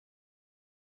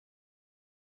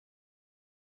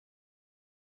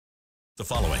The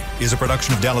following is a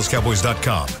production of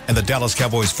DallasCowboys.com and the Dallas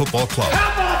Cowboys Football Club.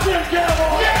 How about them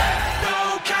Cowboys? Yeah!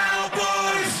 Go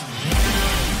Cowboys!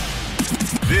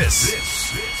 This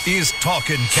is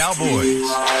Talkin' Cowboys.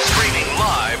 Streaming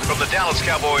live from the Dallas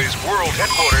Cowboys World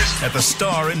Headquarters at the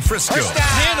Star in Frisco.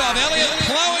 Handoff, Elliott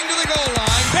plowing to the goal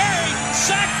line. Barry,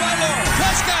 sacked by Lawrence.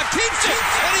 Prescott keeps it,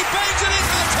 and he bangs it in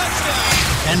for a touchdown.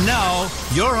 And now,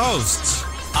 your hosts,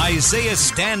 Isaiah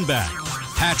Stanback,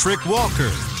 Patrick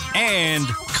Walker, and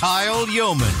Kyle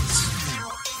Yeomans.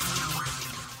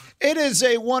 It is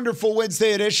a wonderful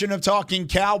Wednesday edition of Talking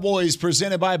Cowboys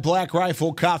presented by Black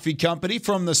Rifle Coffee Company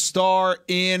from the Star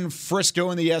in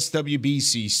Frisco in the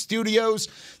SWBC studios.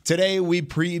 Today we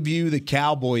preview the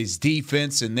Cowboys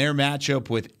defense and their matchup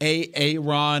with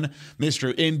Aaron,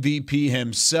 Mr. MVP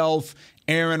himself,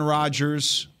 Aaron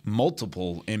Rodgers,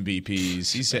 multiple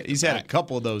MVPs. He's had a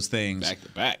couple of those things. Back to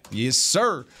back. Yes,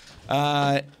 sir.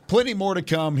 Plenty more to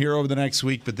come here over the next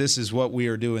week, but this is what we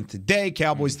are doing today.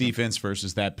 Cowboys defense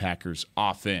versus that Packers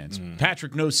offense.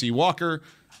 Patrick No-C Walker,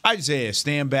 Isaiah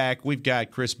Stanback. We've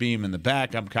got Chris Beam in the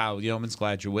back. I'm Kyle Yeomans.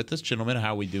 Glad you're with us. Gentlemen,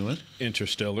 how we doing?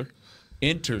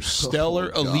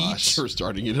 Interstellar Elite. You're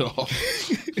starting it off.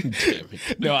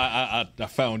 No, I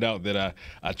found out that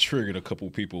I triggered a couple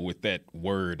people with that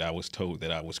word. I was told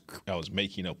that I was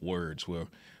making up words. Well,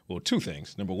 two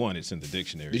things. Number one, it's in the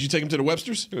dictionary. Did you take him to the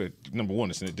Webster's? Number one,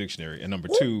 it's in the dictionary. And number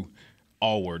two,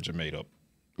 all words are made up.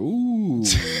 Ooh.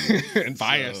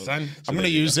 Fire, son. I'm going to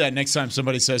use that next time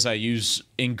somebody says I use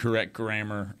incorrect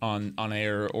grammar on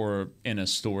air or in a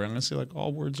story. I'm going to say, like,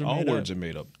 all words are made up. All words are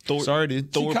made up. Sorry,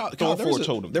 dude. Kyle,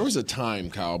 told him there was a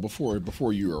time, Kyle,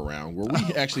 before you were around, where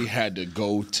we actually had to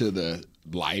go to the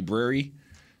library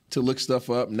to look stuff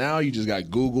up. Now you just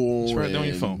got Google it's right and on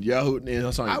your phone. Yahoo. And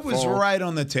it's on your I was phone. right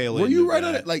on the tail end. Were you of right that.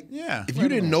 on it? Like, yeah. if you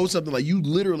didn't know something, like, you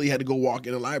literally had to go walk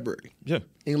in a library. Yeah.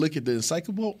 And look at the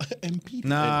encyclopedia.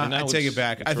 Nah, and now I take it's- it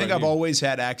back. it's I think right I've here. always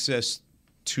had access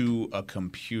to a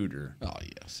computer. Oh,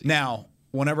 yes. Now,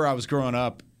 whenever I was growing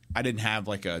up, I didn't have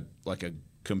like a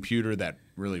computer that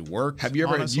really worked. Have you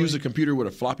ever honestly. used a computer with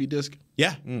a floppy disk?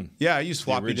 Yeah, yeah. I used The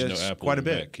floppy original disks Apple quite a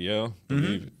bit. Mac, yeah,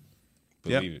 believe it.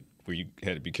 Believe it. Where you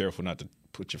had to be careful not to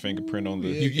put your fingerprint on the.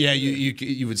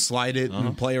 You would slide it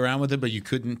and play around with it, but you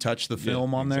couldn't touch the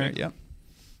film on there. exactly.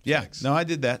 Yeah. No, I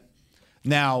did that.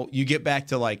 Now you get back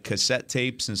to like cassette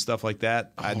tapes and stuff like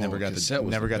that. I never got cassette to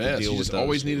was never the got to best. deal You with just those.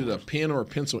 always needed a pen or a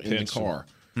pencil in the Pencil. car.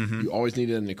 You always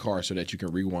needed it in the car so that you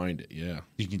can rewind it. Yeah.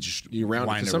 You can just You round it.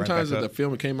 wind 'Cause it right sometimes back the up.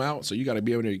 film came out, so you got to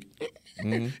be able to.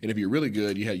 And if you're really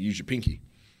good, you had to use your pinky.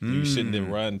 You're sitting there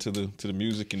riding to the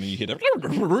music, and then you hit it.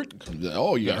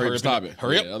 Oh, you got to hurry up and stop it.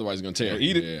 Hurry up. Yeah, otherwise, it's going to tear.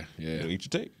 Eat it. Yeah. It'll eat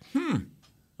your tape.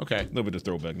 Okay. A little bit of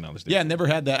throwback knowledge there. Yeah, never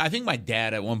had that. I think my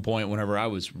dad at one point, whenever I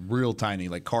was real tiny,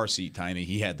 like car seat tiny,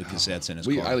 he had the cassettes in his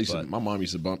car. My mom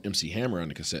used to bump MC Hammer on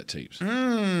the cassette tapes.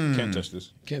 Can't touch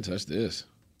this. Can't touch this.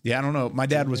 Yeah, I don't know. My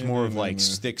dad was more of like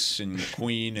Styx and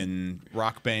Queen and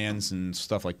rock bands and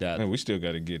stuff like that. Man, we still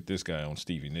got to get this guy on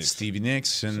Stevie Nicks. Stevie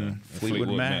Nicks and Fleetwood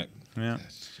Mac. Yeah.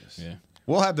 Yeah.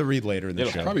 We'll have the read later in the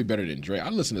show. Probably better than Drake. I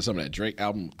listened to some of that Drake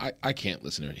album. I can't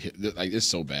listen to it. Like, it's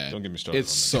so bad. Don't get me started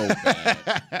It's on so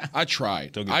bad. I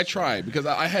tried. I tried because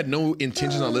I had no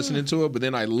intention on listening to it, but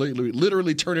then I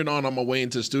literally turned it on my way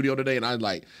into the studio today,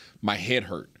 and my head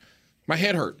hurt. My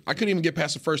head hurt. I couldn't even get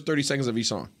past the first 30 seconds of each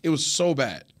song. It was so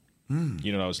bad.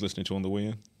 You know what I was listening to on the way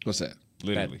in? What's that?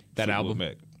 Literally. That Fleetwood album?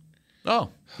 Mac. Oh,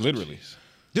 Literally.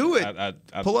 do it. I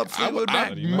Pull up Fleetwood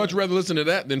Mac. I'd much rather listen to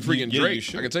that than freaking Yeah, you Drake.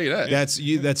 should. I can tell you that.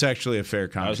 That's actually a fair I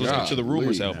was comment. listening to the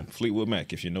Rumors Golly. album, Fleetwood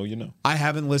Mac. If you know, you know. I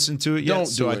haven't listened to it yet, Don't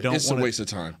so do I it. don't It's want a waste of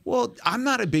time. Well, I'm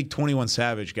not a big 21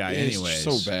 Savage guy It's anyways.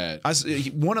 so bad.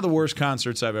 One of the worst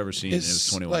concerts I've ever seen is It's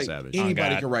 21 like Savage.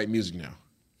 anybody God. can write music now.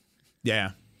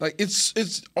 Yeah. Like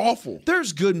it's awful.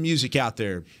 There's good music out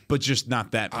there, but just not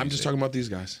that music. I'm just talking about these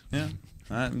guys. Yeah.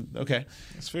 Okay.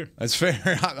 That's fair. That's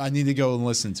fair. I need to go and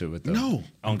listen to it, though. No.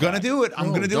 I'm going to do it. I'm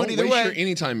going to do Don't it either waste way. your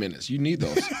anytime minutes. You need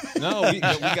those. No, we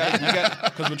got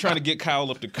because we're trying to get Kyle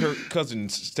up to Kirk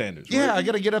Cousins standards. Yeah, right? I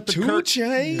got to get up to Two Kirk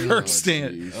Chainz?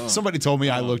 stand. Somebody told me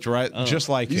I looked just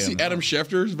like You him. see Adam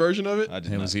Schefter's version of it? I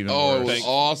did It not. was even Oh, it worse. was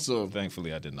awesome.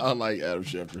 Thankfully, I did not. I like Adam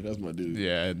Schefter. That's my dude.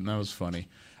 Yeah, that was funny.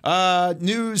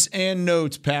 News and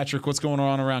notes, Patrick. What's going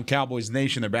on around Cowboys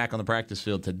Nation? They're back on the practice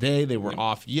field today. They were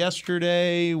off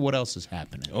yesterday. What else is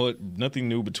happening? Oh, nothing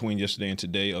new between yesterday and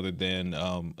today other than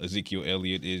Ezekiel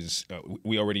Elliott is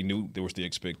we already knew there was the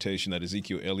expectation that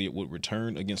Ezekiel Elliott would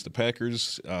return against the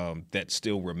Packers. That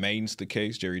still remains the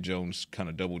case. Jerry Jones kind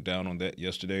of doubled down on that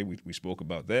yesterday. We spoke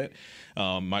about that.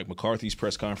 Mike McCarthy's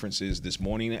press conference is this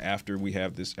morning after we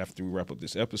wrap up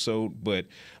this episode. But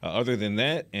other than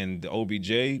that, and the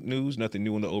OBJ, news, nothing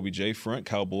new on the OBJ front.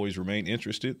 Cowboys remain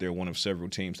interested. They're one of several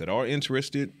teams that are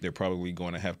interested. They're probably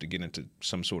going to have to get into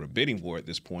some sort of bidding war at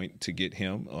this point to get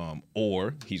him,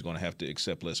 or he's going to have to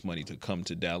accept less money to come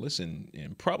to Dallas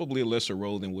and probably a lesser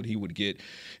role than what he would get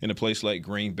in a place like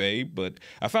Green Bay. But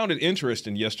I found it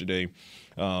interesting yesterday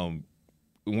when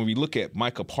we look at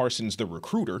Micah Parsons, the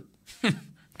recruiter.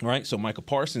 Right, so Micah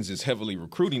Parsons is heavily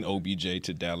recruiting OBJ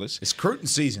to Dallas. It's recruiting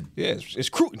season. Yeah, it's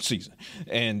recruiting season,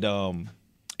 and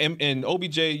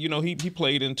OBJ, he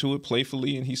played into it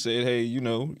playfully, and he said, "Hey, you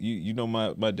know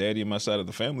my daddy and my side of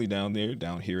the family down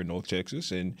here in North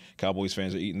Texas, and Cowboys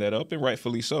fans are eating that up, and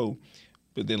rightfully so."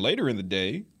 But then later in the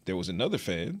day, there was another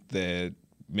fan that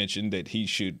mentioned that he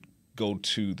should go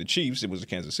to the Chiefs. It was a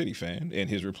Kansas City fan, and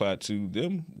his reply to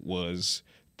them was,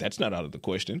 "That's not out of the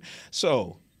question."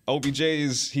 So OBJ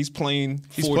he's playing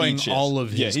 4D chess. All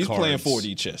of his he's cards. playing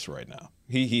 4D chess right now.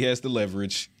 He has the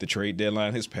leverage. The trade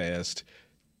deadline has passed.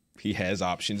 He has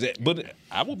options. But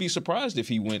I would be surprised if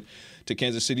he went to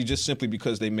Kansas City just simply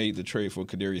because they made the trade for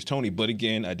Kadarius Toney. But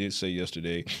again, I did say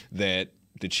yesterday that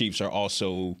the Chiefs are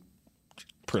also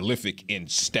prolific in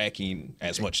stacking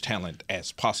as much talent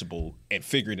as possible and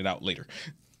figuring it out later.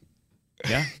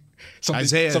 Yeah. Something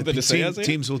Isaiah, to say, Isaiah?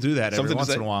 teams will do that every once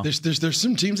in a while. There's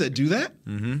some teams that do that.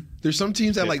 Mm-hmm. There's some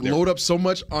teams that load up so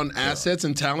much on assets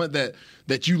and talent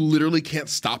that you literally can't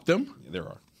stop them. There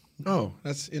are. Oh,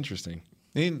 that's interesting.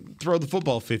 They didn't throw the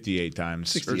football 58 times.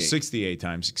 68. Or 68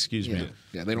 times, excuse me.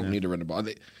 Yeah, they don't need to run the ball.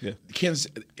 Yeah.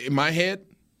 Kansas, in my head,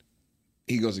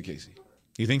 he goes to KC.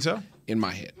 You think so? In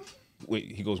my head.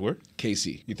 Wait, he goes where?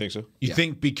 KC. You think so? You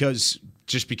think because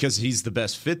he's the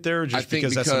best fit there, or just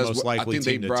because that's the most likely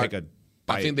team to take a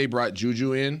bite? I think they brought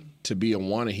Juju in to be a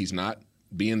one, and he's not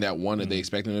being that one that they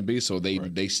expect him to be. So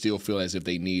they still feel as if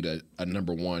they need a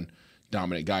number one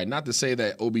dominant guy. Not to say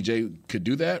that OBJ could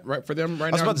do that right for them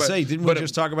right now. I was about to say, didn't we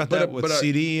just talk about that with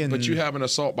CD? But you have an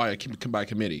assault by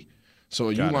committee. So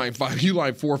you line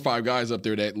 4 or 5 guys up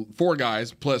there, 4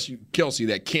 guys plus Kelsey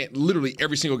that can't literally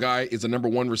every single guy is a number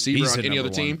one receiver on any other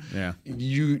team. Yeah,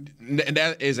 and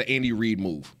that is an Andy Reid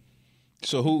move.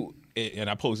 So who? And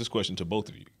I pose this question to both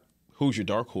of you: who's your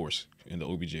dark horse in the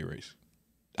OBJ race?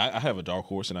 I have a dark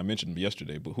horse, and I mentioned him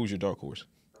yesterday. But who's your dark horse?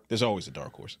 There's always a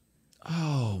dark horse.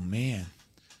 Oh man,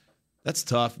 that's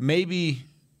tough. Maybe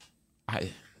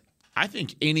I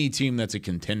think any team that's a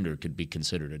contender could be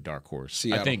considered a dark horse.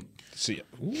 Seattle. I think.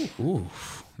 Ooh,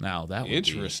 now that would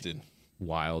Interesting. be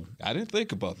wild. I didn't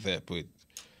think about that,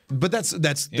 But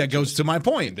that goes to my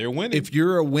point. They're winning. If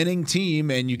you're a winning team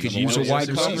and you could use a wide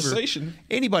receiver,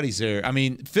 anybody's there. I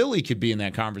mean, Philly could be in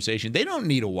that conversation. They don't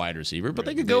need a wide receiver, but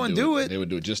they could go and do it. They would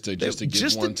do it just to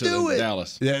get one to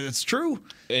Dallas. Yeah, that's true.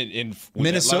 And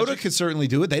Minnesota could certainly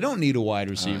do it. They don't need a wide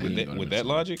receiver. With that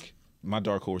logic, my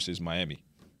dark horse is Miami.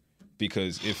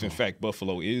 Because if, in fact,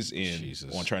 Buffalo is in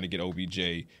on trying to get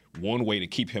OBJ, one way to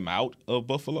keep him out of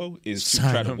Buffalo is to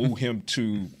try to move him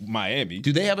to Miami.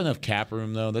 Do they have enough cap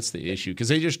room, though? That's the issue. Because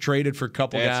they just traded for a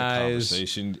couple guys. That's a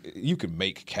conversation. You can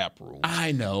make cap room.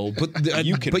 I know, but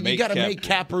you got to make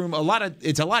cap room.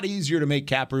 It's a lot easier to make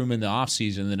cap room in the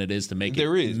offseason than it is to make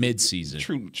it mid-season.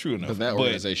 True enough. But that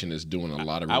organization is doing a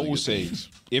lot of really good things.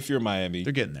 If you're Miami,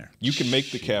 they're getting there. You can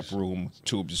make the cap room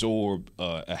to absorb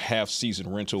a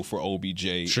half-season rental for OBJ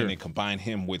and then combine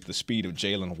him with the speed of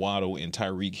Jalen Waddle and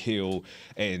Tyreek Hill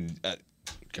and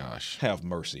have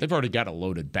mercy. They've already got a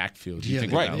loaded backfield. You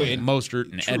think about it.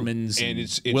 Mostert and Edmonds and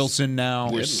it's Wilson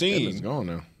now. We're seeing Edmonds gone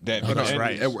now. That's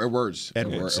right. Edwards.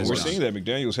 We're seeing that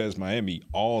McDaniels has Miami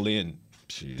all in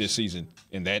this season,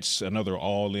 and that's another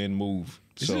all-in move.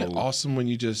 Isn't it awesome when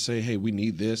you just say, "Hey, we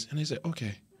need this," and they say,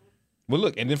 "Okay." Well,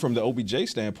 look, and then from the OBJ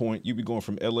standpoint, you'd be going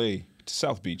from L.A. to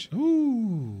South Beach.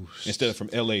 Ooh. Instead of from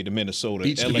L.A. to Minnesota,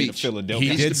 Beach L.A. to beach.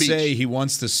 Philadelphia. He did say he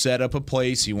wants to set up a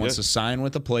place. He wants to sign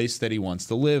with a place that he wants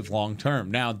to live long term.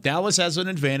 Now, Dallas has an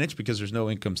advantage because there's no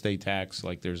income state tax.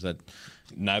 Like there's that.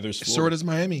 Neither's Florida. So does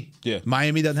Miami. Yeah.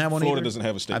 Miami doesn't have one Florida either? doesn't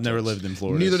have a state I've tax. never lived in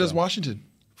Florida. Neither does Washington.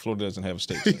 Florida doesn't have a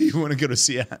state tax. You want to go to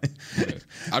Seattle?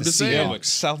 I'm just saying.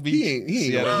 South Beach.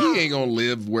 He ain't going to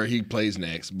live where he plays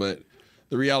next, but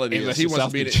the reality is he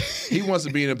wants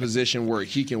to be in a position where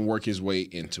he can work his way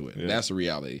into it. Yeah. That's the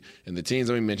reality. And the teams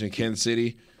that we mentioned, Kansas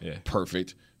City,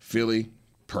 perfect. Philly,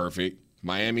 perfect.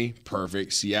 Miami,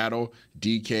 perfect. Seattle,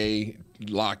 DK,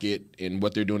 Lockett, and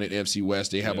what they're doing at NFC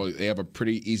West, they have a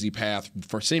pretty easy path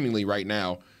for seemingly right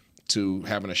now to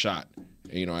having a shot.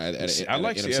 You know, I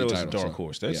like Seattle as a dark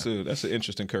horse. That's an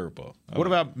interesting curveball. What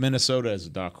about Minnesota as a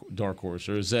dark horse,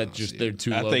 or is that just they're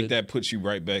too loaded? I think that puts you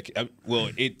right back. Well,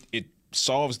 it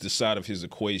solves the side of his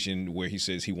equation where he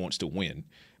says he wants to win.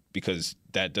 because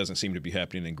that doesn't seem to be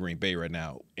happening in Green Bay right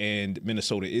now. And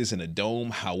Minnesota is in a dome.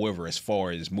 However, as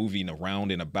far as moving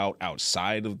around and about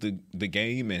outside of the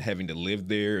game and having to live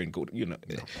there and go,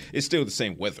 it's still the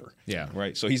same weather. Yeah.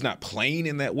 Right. So he's not playing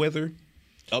in that weather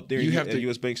up there at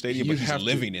US Bank Stadium, but he's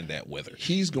living in that weather.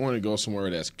 He's going to go somewhere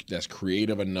that's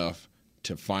creative enough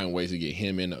to find ways to get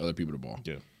him and other people the ball.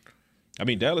 Yeah. I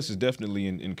mean, Dallas is definitely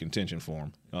in contention for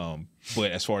him.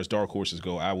 But as far as dark horses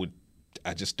go,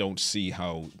 I just don't see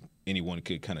how anyone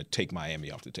could kind of take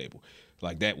Miami off the table.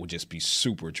 Like, that would just be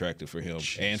super attractive for him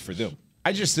and for them.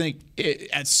 I just think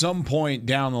at some point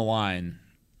down the line,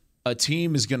 a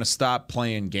team is going to stop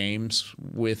playing games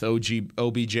with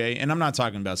OBJ. And I'm not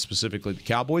talking about specifically the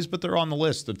Cowboys, but they're on the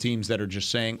list of teams that are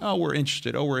just saying, oh, we're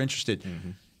interested.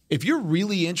 Mm-hmm. If you're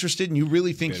really interested and you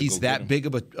really think he's that big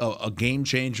of a game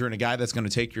changer and a guy that's going to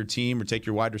take your team or take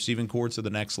your wide receiving core to the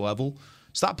next level,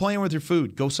 stop playing with your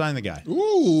food. Go sign the guy.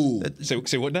 Ooh.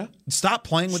 Say what now? Stop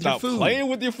playing with your food. Stop playing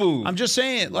with your food. I'm just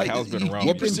saying, like, you've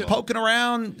been poking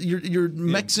around. You're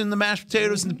mixing the mashed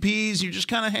potatoes and the peas. You're just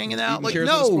kind of hanging out. Like,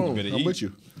 no. I'm with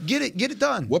you. Get it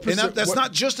done. That's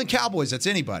not just the Cowboys. That's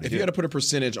anybody. If you had to put a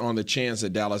percentage on the chance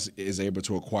that Dallas is able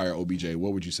to acquire OBJ,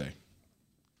 what would you say?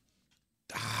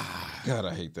 God,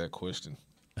 I hate that question.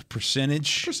 A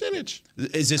percentage?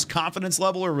 Is this confidence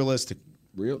level or realistic?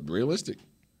 Realistic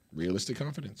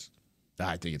confidence.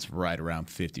 I think it's right around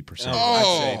 50%.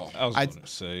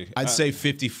 I'd say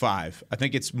 55. I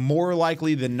think it's more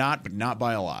likely than not, but not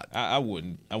by a lot. I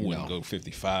wouldn't go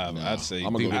 55. No. I'd say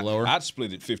I'm going to go lower. I'd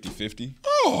split it 50-50.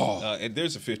 And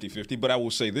there's a 50-50, but I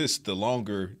will say this,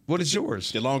 What is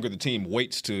yours? The longer the team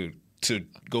waits to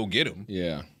go get him.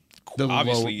 Yeah. The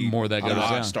obviously more that goes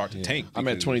down. Start to tank. I'm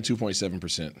at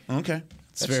 22.7%. Okay.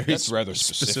 That's rather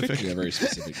specific. Yeah, very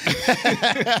specific.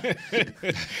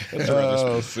 That's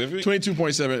rather specific.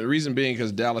 22.7. The reason being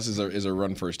because Dallas is a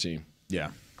run-first team.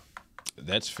 Yeah.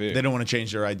 That's fair. They don't want to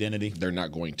change their identity. They're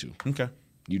not going to. Okay.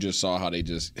 You just saw how they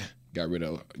just got rid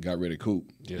of Coop.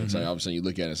 Yeah. And so all of a sudden you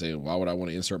look at it and say, why would I want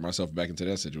to insert myself back into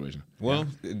that situation? Well,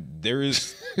 there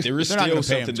is still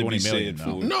something to be said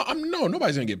for. No,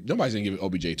 nobody's gonna give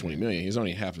OBJ $20 million. He's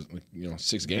only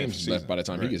 6 games left by the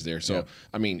time he gets there. So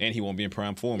I mean, and he won't be in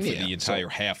prime form for the entire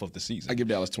half of the season. I give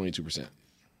Dallas 22%.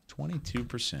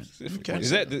 22%. Okay.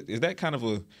 Is that kind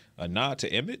of a nod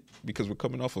to Emmett because we're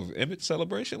coming off of Emmett's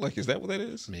celebration? Like, is that what that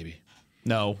is? Maybe.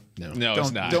 No,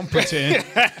 it's not. Don't pretend.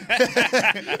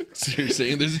 So you're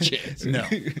saying there's a chance? No,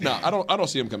 I don't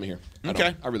see him coming here.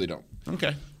 I really don't.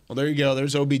 Okay. Well, there you go.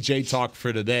 There's OBJ talk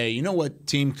for today. You know what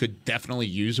team could definitely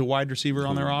use a wide receiver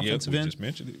on their offensive end? Just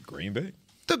mentioned it. Green Bay.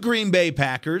 The Green Bay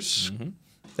Packers. Mm-hmm.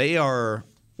 They are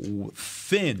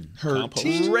thin,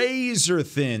 razor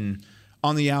thin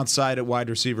on the outside at wide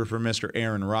receiver for Mr.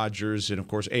 Aaron Rodgers. And, of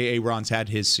course, A.A. Ron's had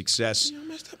his success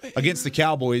against the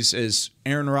Cowboys as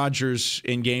Aaron Rodgers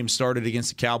in games started against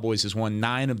the Cowboys has won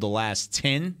 9 of the last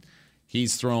 10.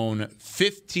 He's thrown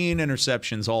 15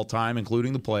 interceptions all time,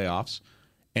 including the playoffs,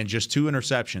 and just 2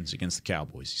 interceptions against the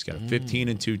Cowboys. He's got a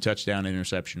 15-2 touchdown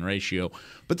interception ratio.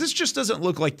 But this just doesn't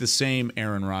look like the same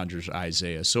Aaron Rodgers,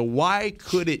 Isaiah. So why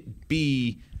could it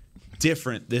be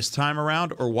different this time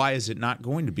around, or why is it not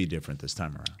going to be different this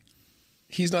time around?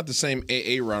 He's not the same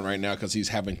A.A. Ron right now because he's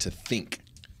having to think.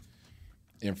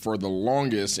 And for the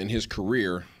longest in his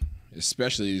career,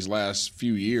 especially these last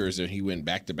few years that he went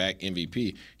back-to-back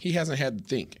MVP, he hasn't had to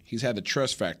think. He's had the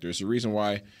trust factor. It's the reason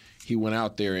why he went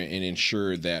out there and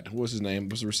ensured that, what's his name?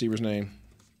 What's the receiver's name?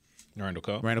 Randall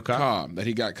Cobb. That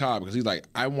he got Cobb because he's like,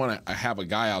 I want to have a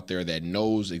guy out there that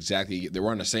knows exactly, they're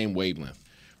on the same wavelength.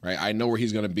 Right, I know where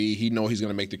he's going to be. He knows he's going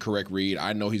to make the correct read.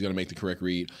 I know he's going to make the correct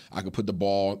read. I could put the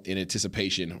ball in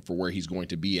anticipation for where he's going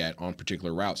to be at on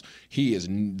particular routes. He is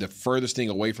the furthest thing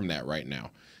away from that right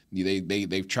now.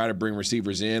 They've tried to bring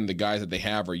receivers in. The guys that they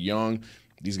have are young.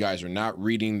 These guys are not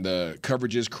reading the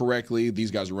coverages correctly. These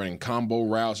guys are running combo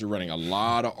routes. They're running a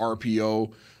lot of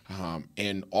RPO.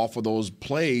 And off of those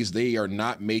plays, they are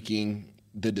not making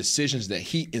the decisions that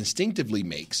he instinctively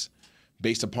makes.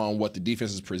 Based upon what the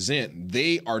defenses present,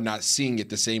 they are not seeing it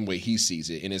the same way he sees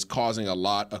it, and it's causing a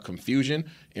lot of confusion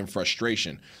and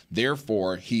frustration.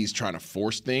 Therefore, he's trying to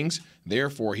force things.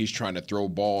 Therefore, he's trying to throw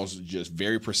balls just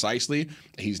very precisely.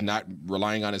 He's not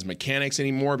relying on his mechanics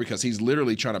anymore because he's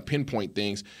literally trying to pinpoint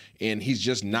things, and he's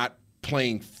just not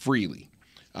playing freely.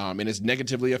 And it's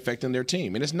negatively affecting their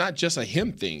team. And it's not just a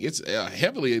him thing. It's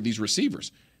heavily these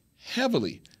receivers.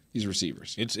 These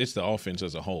receivers. It's the offense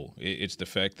as a whole. It's the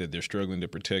fact that they're struggling to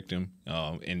protect him,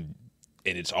 and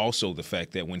it's also the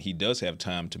fact that when he does have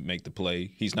time to make the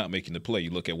play, he's not making the play. You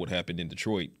look at what happened in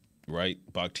Detroit right?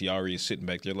 Bakhtiari is sitting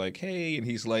back there like, hey, and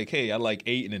he's like, hey, I like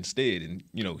Ayton instead, and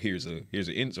here's an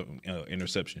end zone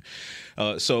interception.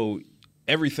 So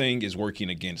everything is working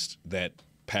against that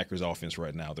Packers offense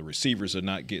right now. The receivers are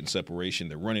not getting separation.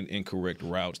 They're running incorrect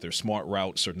routes. Their smart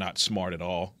routes are not smart at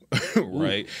all,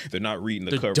 right? They're not reading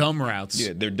the coverage. Dumb routes.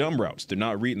 Yeah, they're dumb routes. They're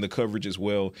not reading the coverage as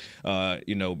well.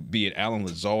 Be it Alan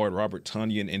Lazard, Robert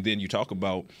Tonyan, and then you talk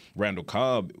about Randall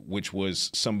Cobb, which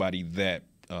was somebody that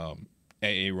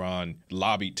Aaron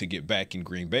lobbied to get back in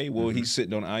Green Bay. Well, he's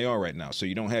sitting on IR right now, so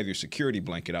you don't have your security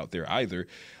blanket out there either.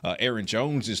 Aaron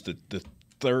Jones is the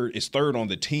third on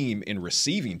the team in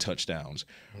receiving touchdowns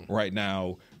right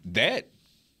now. That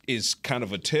is kind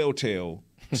of a telltale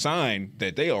sign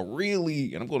that they are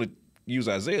really, and I'm going to use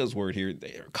Isaiah's word here,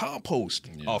 they are compost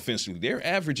offensively. They're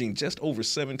averaging just over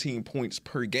 17 points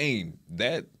per game.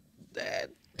 That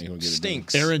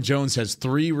stinks. Aaron Jones has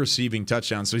 3 receiving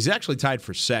touchdowns, so he's actually tied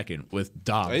for second with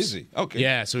Dobbs. Is he? Okay.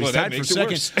 Yeah, so he's tied for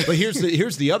second. But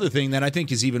here's the other thing that I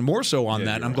think is even more so on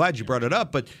that, and I'm glad you brought it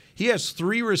up, but he has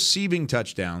 3 receiving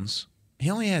touchdowns. He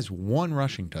only has 1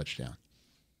 rushing touchdown.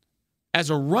 As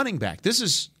a running back, this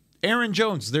is Aaron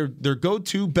Jones, their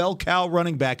go-to bell cow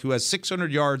running back who has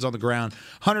 600 yards on the ground,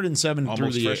 107 almost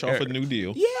through the fresh off a new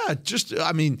deal. Yeah,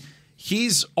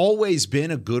 he's always been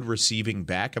a good receiving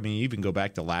back. I mean, you even go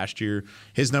back to last year.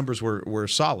 His numbers were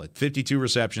solid. 52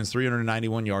 receptions,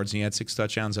 391 yards, and he had 6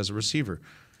 touchdowns as a receiver.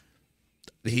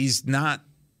 He's not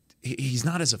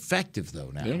as effective, though,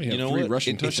 now. You know 3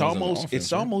 rushing touchdowns.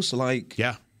 It's almost like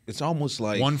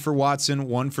 1 for Watson,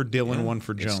 1 for Dillon, 1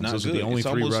 for Jones. Those are the only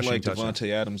 3 rushing touchdowns. It's almost like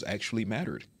Devontae Adams actually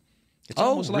mattered. It's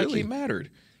almost like he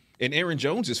mattered. And Aaron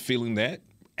Jones is feeling that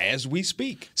as we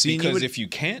speak. Because if you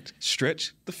can't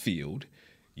stretch the field,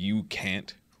 you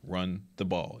can't run the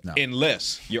ball. No.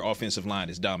 Unless your offensive line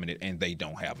is dominant, and they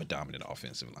don't have a dominant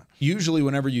offensive line. Usually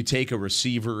whenever you take a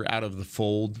receiver out of the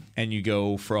fold and you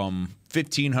go from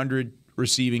 1,500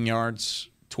 receiving yards,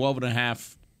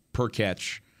 12.5 per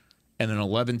catch, and then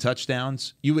 11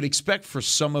 touchdowns, you would expect for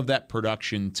some of that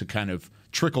production to kind of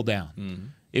trickle down. Mm-hmm.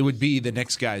 It would be the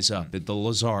next guys up, the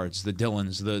Lazards, the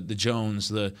Dillons, the Jones,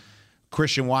 the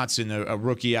Christian Watson, a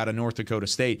rookie out of North Dakota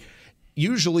State.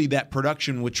 Usually that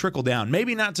production would trickle down.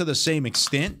 Maybe not to the same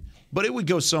extent, but it would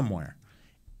go somewhere.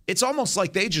 It's almost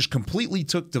like they just completely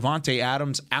took Devontae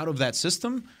Adams out of that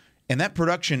system, and that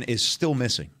production is still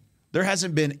missing. There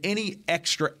hasn't been any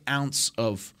extra ounce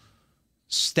of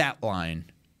stat line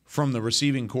from the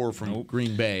receiving core from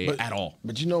Green Bay at all.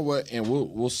 But you know what? And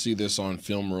we'll see this on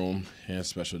Film Room and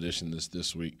Special Edition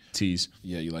this week. Tease.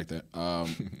 Yeah, you like that.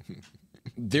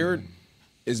 They're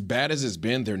as bad as it's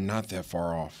been, they're not that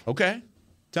far off. Okay.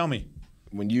 Tell me.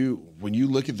 When you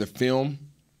look at the film,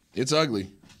 it's ugly.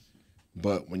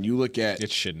 But when you look at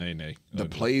it's shit-nay-nay. The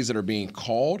plays that are being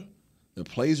called, the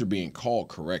plays are being called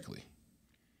correctly.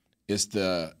 It's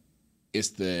the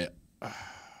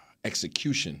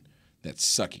execution that's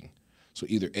sucking. So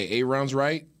either Aaron's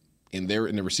right and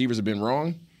the receivers have been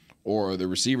wrong, or the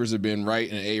receivers have been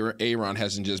right and Aaron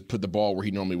hasn't just put the ball where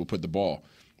he normally would put the ball.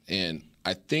 And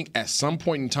I think at some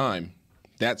point in time,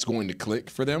 that's going to click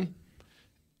for them.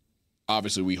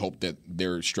 Obviously, we hope that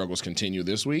their struggles continue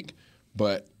this week,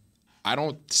 but I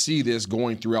don't see this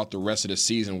going throughout the rest of the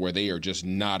season where they are just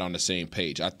not on the same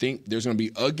page. I think there's going to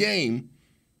be a game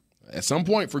at some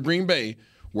point for Green Bay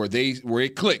where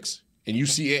it clicks, and you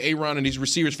see Aaron and these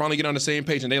receivers finally get on the same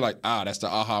page, and they're like, that's the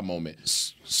aha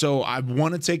moment. So I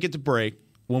want to take it to break.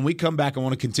 When we come back, I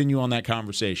want to continue on that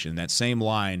conversation, that same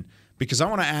line, because I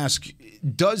want to ask,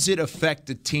 does it affect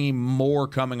the team more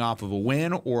coming off of a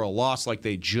win or a loss like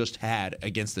they just had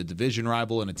against a division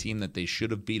rival and a team that they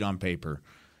should have beat on paper?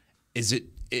 Is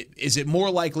it more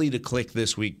likely to click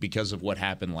this week because of what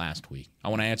happened last week? I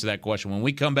want to answer that question. When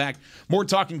we come back, more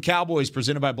Talking Cowboys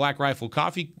presented by Black Rifle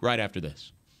Coffee right after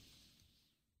this.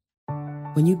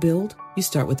 When you build, you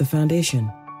start with the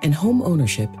foundation. And home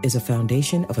ownership is a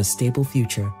foundation of a stable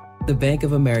future. The Bank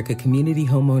of America Community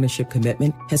Home Ownership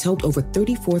Commitment has helped over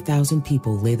 34,000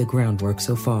 people lay the groundwork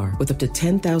so far, with up to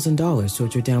 $10,000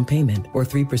 towards your down payment or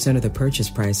 3% of the purchase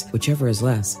price, whichever is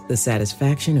less. The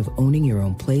satisfaction of owning your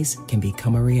own place can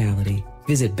become a reality.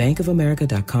 Visit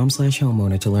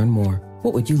bankofamerica.com/homeowner to learn more.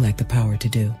 What would you like the power to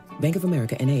do? Bank of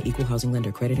America N.A. Equal Housing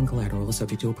Lender. Credit and collateral is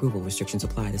subject to approval. Restrictions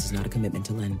apply. This is not a commitment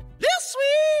to lend.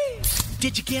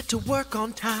 Did you get to work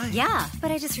on time? Yeah, but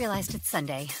I just realized it's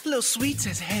Sunday. Little Sweet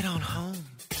says head on home.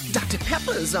 Dr.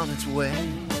 Pepper's on its way.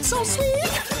 So sweet,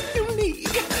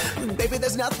 unique. Baby,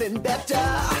 there's nothing better.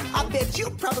 I bet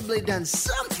you've probably done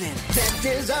something that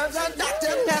deserves a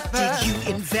Dr. Pepper. Did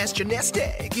you invest your nest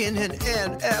egg in an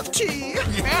NFT?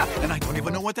 Yeah, and I don't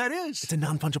even know what that is. It's a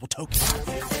non-fungible token.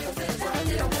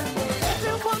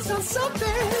 Everyone's on something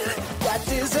that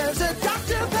deserves a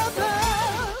Dr. Pepper.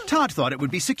 Todd thought it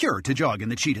would be secure to jog in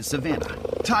the cheetah savanna.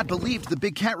 Todd believed the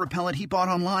big cat repellent he bought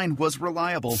online was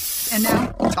reliable. And now,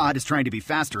 Todd is trying to be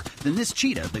faster than this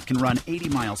cheetah that can run 80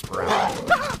 miles per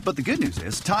hour. But the good news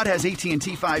is, Todd has AT&T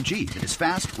 5G that is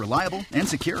fast, reliable, and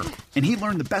secure. And he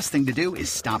learned the best thing to do is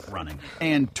stop running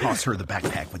and toss her the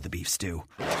backpack with the beef stew.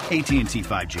 AT&T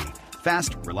 5G.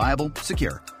 Fast, reliable,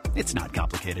 secure. It's not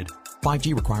complicated.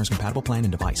 5G requires compatible plan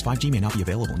and device. 5G may not be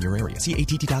available in your area. See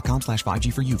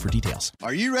att.com/5G for you for details.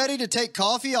 Are you ready to take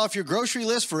coffee off your grocery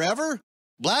list forever?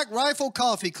 Black Rifle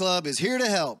Coffee Club is here to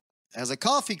help. As a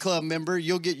coffee club member,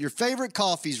 you'll get your favorite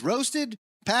coffees roasted,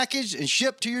 packaged, and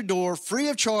shipped to your door free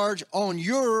of charge on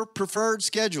your preferred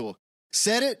schedule.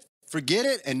 Set it, forget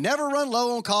it, and never run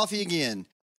low on coffee again.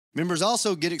 Members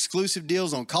also get exclusive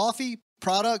deals on coffee,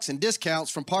 products, and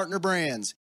discounts from partner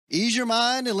brands. Ease your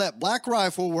mind and let Black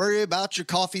Rifle worry about your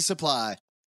coffee supply.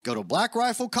 Go to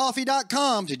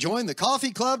blackriflecoffee.com to join the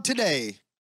coffee club today.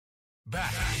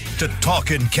 Back to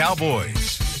Talking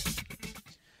Cowboys.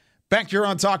 Back here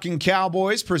on Talking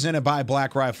Cowboys, presented by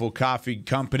Black Rifle Coffee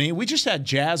Company. We just had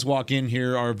Jazz walk in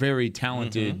here, our very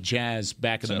talented Jazz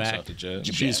back in the back.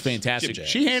 She's fantastic.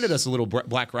 She handed us a little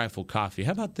Black Rifle coffee.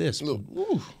 How about this?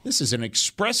 This is an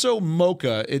espresso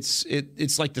mocha. It's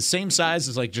like the same size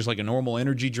as just like a normal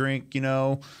energy drink, you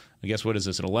know. I guess what is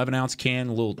this? An 11-ounce can,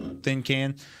 a little thin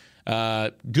can.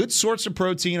 Good source of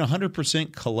protein,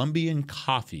 100% Colombian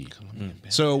coffee.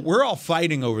 So we're all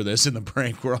fighting over this in the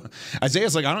break.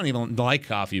 Isaiah's like, I don't even like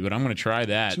coffee, but I'm going to try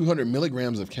that. 200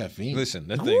 milligrams of caffeine. Listen,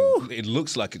 that thing, it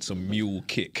looks like it's a mule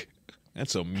kick.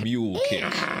 That's a mule kick.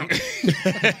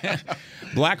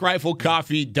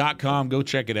 BlackRifleCoffee.com. Go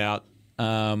check it out.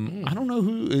 I don't know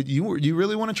who you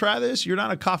really want to try this. You're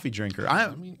not a coffee drinker.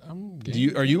 I'm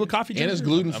are you a coffee drinker? And it's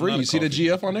gluten free. You see the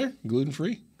GF on there? Gluten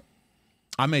free.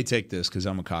 I may take this because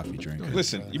I'm a coffee drinker.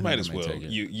 Listen, you might as well.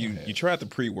 You tried the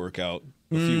pre-workout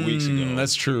a few weeks ago.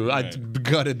 That's true. Right. I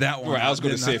gutted that one. Right, I was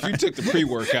going to say, if you took the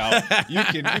pre-workout, you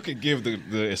can give the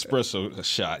espresso a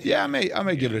shot. Yeah, I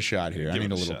may give it a shot here. I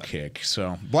need a little kick.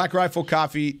 So,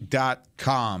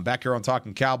 BlackRifleCoffee.com. Back here on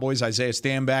Talking Cowboys, Isaiah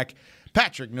Stanback,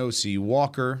 Patrick Nosey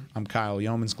Walker. I'm Kyle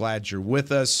Yeomans. Glad you're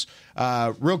with us.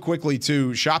 Real quickly,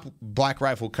 too, shop Black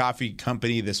Rifle Coffee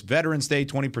Company this Veterans Day,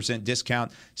 20%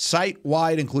 discount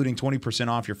site-wide, including 20%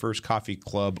 off your first coffee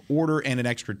club order and an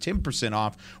extra 10%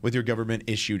 off with your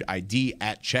government-issued ID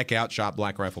at checkout. Shop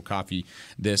Black Rifle Coffee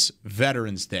this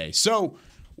Veterans Day. So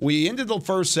we ended the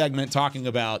first segment talking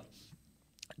about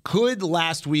could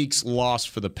last week's loss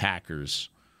for the Packers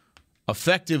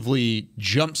effectively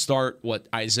jumpstart what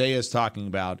Isaiah is talking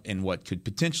about and what could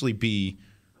potentially be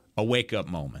a wake-up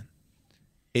moment.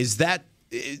 Is there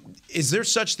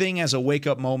such thing as a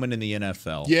wake-up moment in the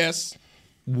NFL? Yes.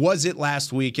 Was it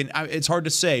last week? And it's hard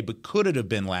to say, but could it have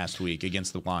been last week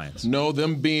against the Lions? No,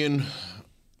 them being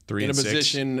 3-6 in a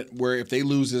position where if they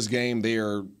lose this game, they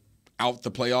are out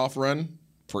the playoff run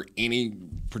for any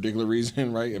particular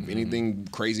reason, right? If anything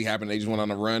crazy happened, they just went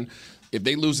on a run. If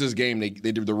they lose this game,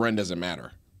 the run doesn't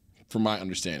matter, from my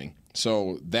understanding.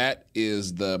 So that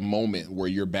is the moment where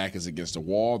your back is against a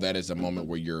wall. That is the moment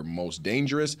where you're most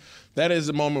dangerous. That is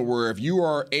the moment where if you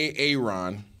are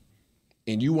Aaron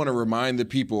and you want to remind the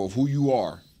people of who you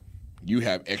are, you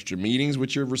have extra meetings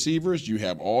with your receivers. You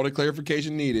have all the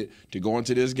clarification needed to go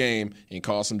into this game and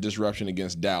cause some disruption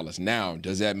against Dallas. Now,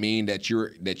 does that mean that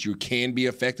you can be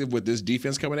effective with this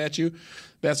defense coming at you?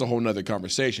 That's a whole nother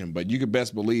conversation. But you can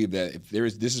best believe that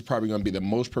this is probably going to be the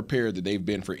most prepared that they've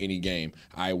been for any game,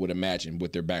 I would imagine,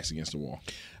 with their backs against the wall.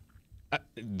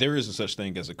 There is a such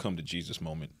thing as a come to Jesus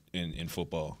moment in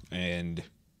football. And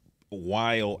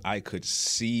while I could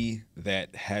see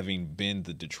that having been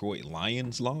the Detroit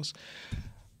Lions loss,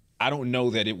 I don't know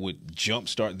that it would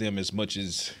jumpstart them as much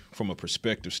as, from a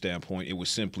perspective standpoint, it would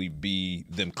simply be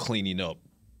them cleaning up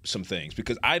some things.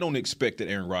 Because I don't expect that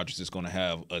Aaron Rodgers is going to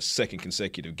have a second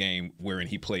consecutive game wherein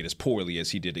he played as poorly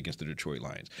as he did against the Detroit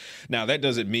Lions. Now, that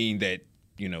doesn't mean that,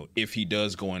 if he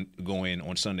does go in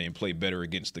on Sunday and play better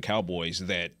against the Cowboys,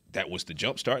 that was the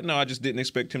jump start. No, I just didn't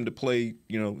expect him to play,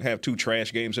 have two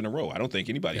trash games in a row. I don't think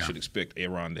anybody should expect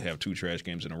Aaron to have two trash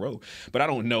games in a row. But I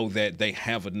don't know that they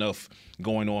have enough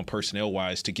going on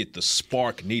personnel-wise to get the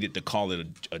spark needed to call it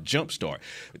a jump start.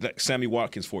 Like Sammy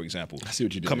Watkins, for example. I see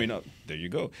what you're doing. Coming up, there you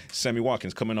go. Sammy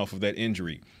Watkins coming off of that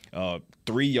injury.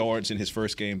 3 yards in his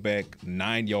first game back,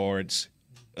 9 yards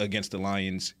against the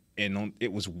Lions. And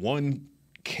it was one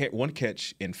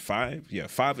catch in 5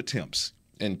 attempts.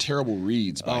 And terrible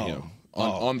reads by him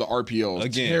on the RPOs.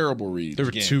 Again, terrible reads. There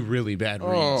were two really bad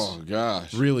reads. Oh,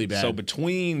 gosh. Really bad. So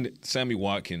between Sammy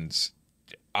Watkins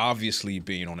obviously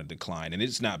being on a decline, and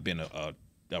it's not been a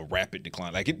rapid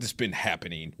decline. Like, it's been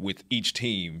happening with each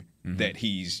team that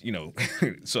he's,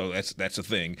 so that's a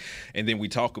thing. And then we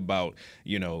talk about,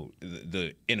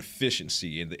 the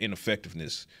inefficiency and the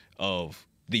ineffectiveness of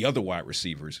the other wide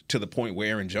receivers to the point where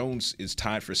Aaron Jones is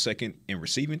tied for second in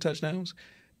receiving touchdowns,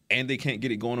 and they can't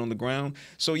get it going on the ground.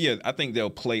 So, yeah, I think they'll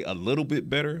play a little bit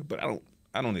better, but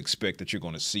I don't expect that you're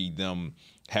going to see them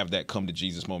have that come to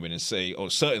Jesus moment and say, oh,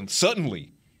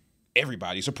 suddenly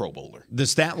everybody's a Pro Bowler. The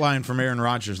stat line from Aaron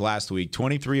Rodgers last week,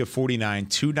 23 of 49,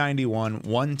 291,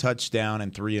 1 touchdown,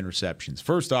 and 3 interceptions.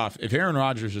 First off, if Aaron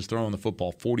Rodgers is throwing the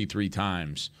football 43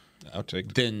 times, I'll take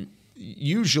it. Then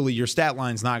usually your stat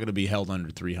line's not going to be held under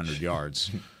 300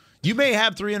 yards. You may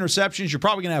have 3 interceptions. You're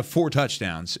probably going to have 4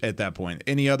 touchdowns at that point.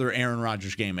 Any other Aaron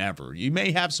Rodgers game ever. You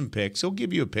may have some picks. He'll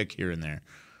give you a pick here and there.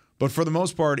 But for the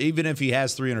most part, even if he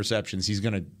has 3 interceptions, he's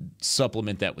going to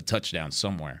supplement that with touchdowns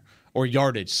somewhere or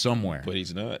yardage somewhere. But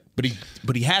he's not. But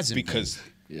he hasn't because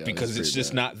it's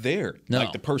just not there. No.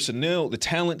 Like, the personnel, the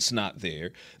talent's not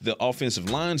there. The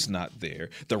offensive line's not there.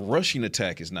 The rushing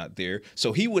attack is not there.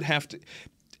 So he would have to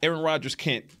 – Aaron Rodgers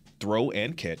can't throw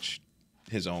and catch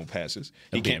his own passes.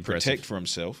 He can't protect for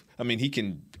himself. I mean, he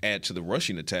can add to the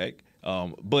rushing attack.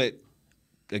 But –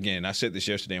 again, I said this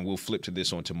yesterday, and we'll flip to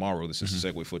this on tomorrow. This is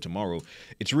the segue for tomorrow.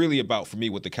 It's really about, for me,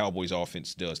 what the Cowboys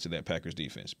offense does to that Packers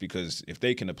defense. Because if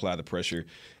they can apply the pressure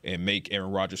and make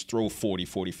Aaron Rodgers throw 40,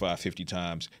 45, 50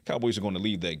 times, Cowboys are going to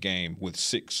leave that game with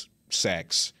 6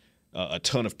 sacks, a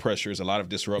ton of pressures, a lot of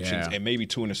disruptions, and maybe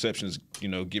 2 interceptions.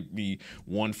 Give me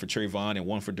 1 for Trayvon and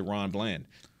 1 for Deron Bland.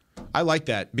 I like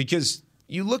that because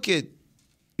you look at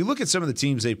some of the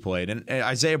teams they played, and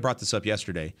Isaiah brought this up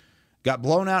yesterday. Got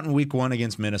blown out in week 1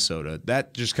 against Minnesota.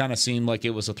 That just kind of seemed like it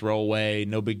was a throwaway,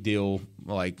 no big deal.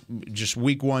 Like, just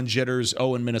week 1 jitters.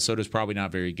 Oh, and Minnesota's probably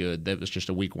not very good. That was just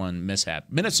a week 1 mishap.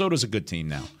 Minnesota's a good team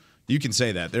now. You can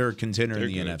say that. They're a contender in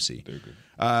the NFC. They're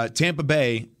good. Tampa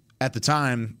Bay, at the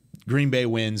time, Green Bay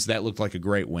wins. That looked like a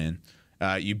great win.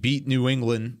 You beat New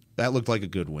England. That looked like a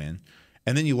good win.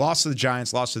 And then you lost to the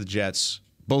Giants, lost to the Jets.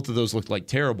 Both of those looked like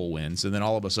terrible wins, and then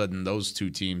all of a sudden those 2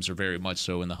 teams are very much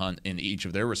so in the hunt in each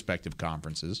of their respective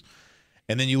conferences.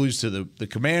 And then you lose to the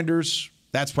Commanders.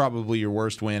 That's probably your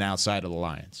worst win outside of the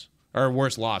Lions, or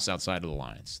worst loss outside of the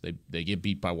Lions. They get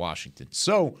beat by Washington.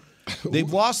 So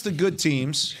they've lost to good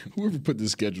teams. Whoever put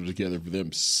this schedule together for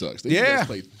them sucks. They guys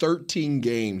play 13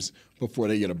 games before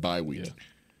they get a bye week. Yeah.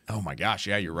 Oh, my gosh.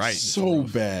 Yeah, you're right. So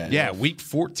bad. Yeah, week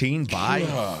 14 bye.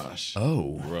 Gosh.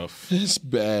 Oh. Rough. It's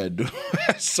bad.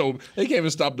 So they can't even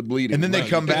stop the bleeding. And then they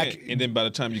come back. And then by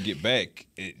the time you get back,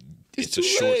 it's a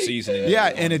short season.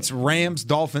 And it's Rams,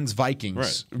 Dolphins,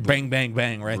 Vikings. Right. Bang, bang,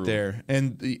 bang right there.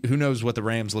 And who knows what the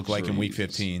Rams look like in week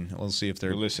 15. We'll see if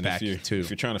they're back too. If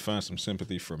you're trying to find some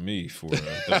sympathy from me for those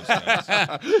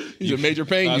guys. He's in major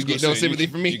pain. You get no sympathy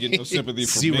from me. You get no sympathy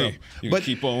from Zero. me. But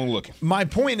keep on looking. My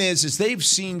point is they've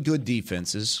seen good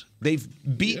defenses. They've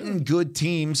beaten good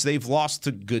teams. They've lost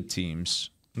to good teams.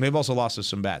 And they've also lost to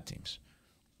some bad teams.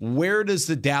 Where does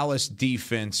the Dallas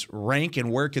defense rank,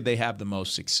 and where could they have the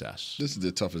most success? This is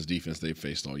the toughest defense they've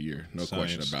faced all year. No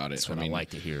question about it. That's what I like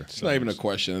to hear. It's not even a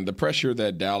question. The pressure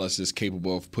that Dallas is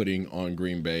capable of putting on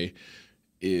Green Bay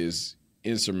is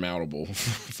insurmountable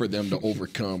for them to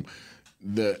overcome.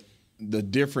 The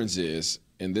difference is,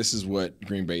 and this is what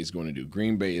Green Bay is going to do.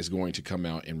 Green Bay is going to come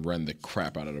out and run the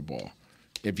crap out of the ball.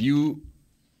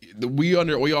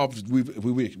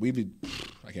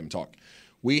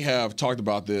 We have talked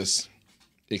about this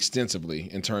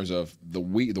extensively in terms of the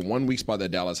one weak spot that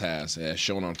Dallas has, as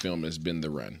shown on film, has been the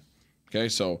run. Okay,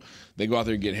 so they go out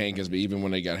there and get Hankins, but even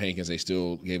when they got Hankins, they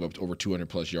still gave up over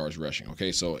 200-plus yards rushing.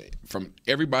 Okay, so from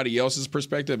everybody else's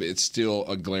perspective, it's still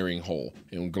a glaring hole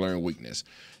and glaring weakness.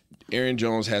 Aaron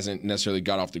Jones hasn't necessarily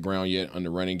got off the ground yet on the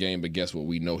running game, but guess what?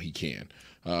 We know he can.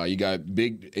 You got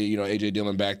big, A.J.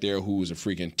 Dillon back there, who is a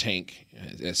freaking tank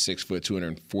at 6 foot,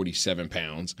 247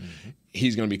 pounds. Mm-hmm.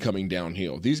 He's going to be coming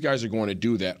downhill. These guys are going to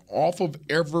do that off of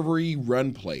every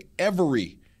run play.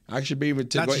 Every. I should be able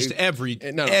to not go, just every.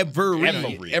 No, every. And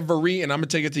I'm going to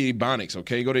take it to Ebonics,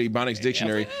 okay? Go to Ebonics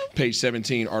Dictionary, page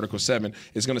 17, Article 7.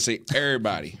 It's going to say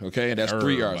everybody, okay? And that's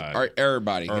 3 yards. All right,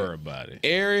 everybody.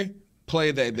 Every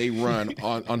play that they run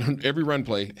on every run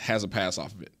play has a pass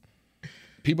off of it.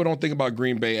 People don't think about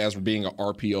Green Bay as being an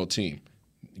RPO team.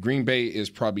 Green Bay is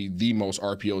probably the most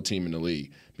RPO team in the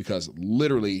league because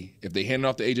literally, if they hand it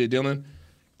off to A.J. Dillon,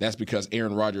 that's because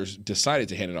Aaron Rodgers decided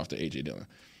to hand it off to A.J. Dillon.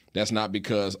 that's not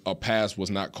because a pass was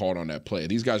not called on that play.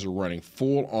 These guys are running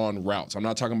full-on routes. I'm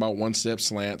not talking about one-step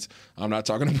slants. I'm not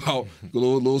talking about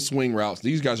little swing routes.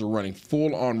 These guys are running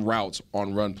full-on routes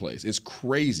on run plays. It's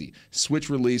crazy. Switch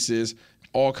releases,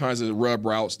 all kinds of rub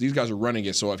routes. These guys are running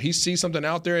it. So if he sees something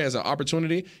out there as an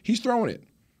opportunity, he's throwing it.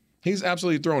 He's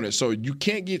absolutely throwing it. So you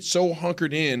can't get so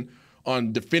hunkered in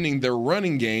on defending their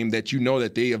running game that you know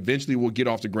that they eventually will get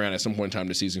off the ground at some point in time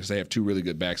this season because they have two really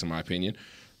good backs, in my opinion.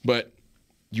 But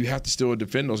you have to still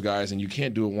defend those guys, and you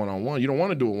can't do it one-on-one. You don't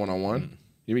want to do it one-on-one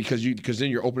because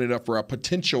then you're opening it up for a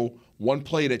potential one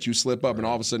play that you slip up, and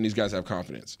all of a sudden these guys have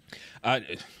confidence.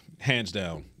 Hands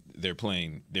down, they're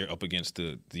up against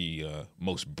the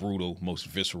most brutal, most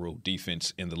visceral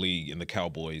defense in the league in the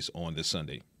Cowboys on this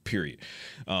Sunday, period.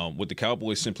 What the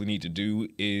Cowboys simply need to do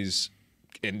is,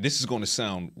 and this is going to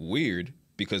sound weird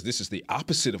because this is the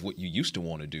opposite of what you used to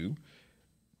want to do,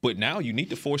 but now you need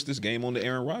to force this game onto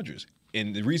Aaron Rodgers.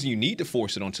 And the reason you need to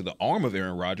force it onto the arm of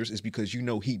Aaron Rodgers is because you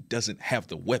know he doesn't have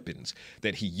the weapons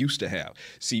that he used to have.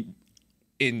 See,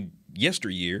 in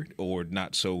yesteryear, or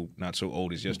not so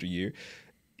old as yesteryear,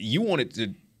 you wanted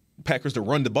the Packers to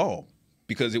run the ball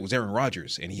because it was Aaron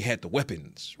Rodgers and he had the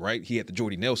weapons, right? He had the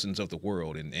Jordy Nelsons of the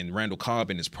world and Randall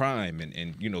Cobb in his prime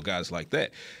and you know, guys like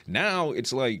that. Now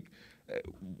it's like,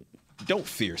 don't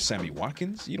fear Sammy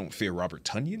Watkins. You don't fear Robert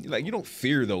Tonyan. Like, you don't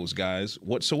fear those guys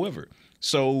whatsoever.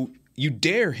 So you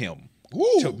dare him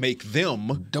to make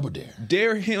them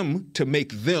dare him to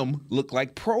make them look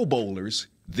like Pro Bowlers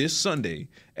this Sunday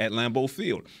at Lambeau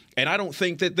Field. And I don't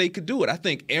think that they could do it. I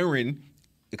think Aaron,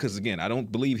 because again, I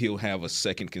don't believe he'll have a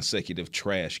second consecutive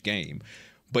trash game.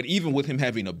 But even with him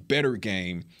having a better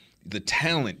game, the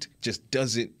talent just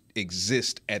doesn't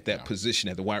exist at that position,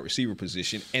 at the wide receiver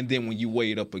position. And then when you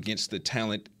weigh it up against the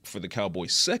talent for the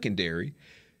Cowboys secondary,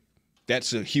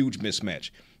 that's a huge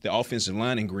mismatch. The offensive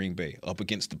line in Green Bay up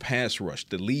against the pass rush,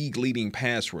 the league-leading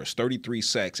pass rush, 33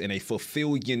 sacks, and a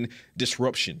fulfillion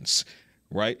disruptions,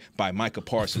 right, by Micah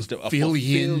Parsons. A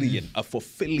fulfillion.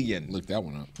 Look that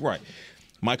one up. Right.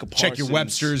 Micah Parsons. Check your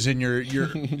Webster's and your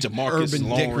DeMarcus Urban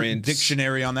Lawrence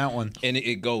dictionary on that one. And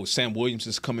it goes. Sam Williams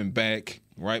is coming back,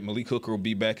 right? Malik Hooker will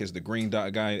be back as the green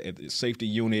dot guy at the safety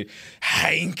unit.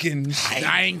 Hankins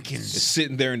is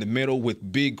sitting there in the middle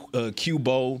with big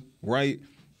Q-Bo, right?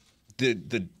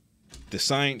 The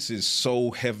science is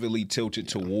so heavily tilted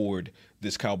toward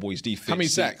this Cowboys defense. How many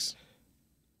sacks?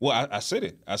 Well, I said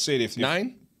it. I said if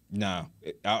 9? Nah,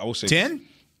 I would say 10.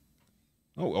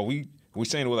 Oh, are we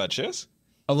saying it with our chest?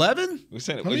 11? We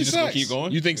saying it. How many You just gonna sacks? keep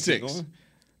going? You think Keep 6? going?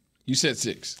 You said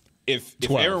 6. If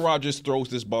 12. Aaron Rodgers throws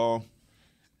this ball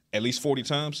at least 40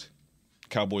 times,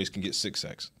 Cowboys can get 6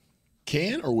 sacks.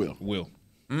 Can or will? Will.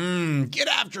 Get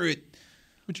after it.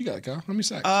 What you got, Kyle? How many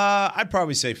sacks? I'd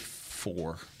probably say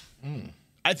 4.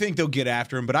 I think they'll get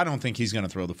after him, but I don't think he's going to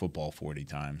throw the football 40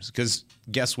 times. Because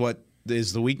guess what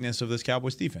is the weakness of this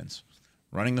Cowboys defense?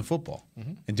 Running the football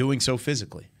and doing so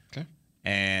physically. Okay.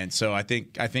 And so I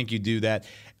think you do that.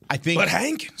 I think, but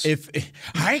Hankins,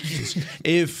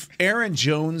 if Aaron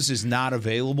Jones is not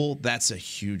available, that's a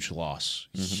huge loss.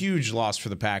 Huge loss for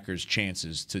the Packers'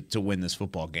 chances to win this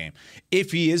football game.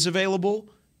 If he is available,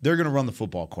 they're going to run the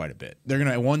football quite a bit. They're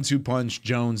going to 1-2 punch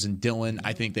Jones and Dillon.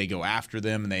 I think they go after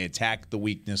them and they attack the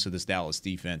weakness of this Dallas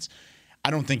defense. I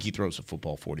don't think he throws the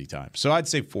football 40 times. So I'd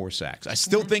say 4 sacks. I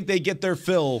still think they get their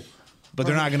fill, but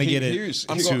they're not going to get it here's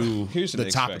the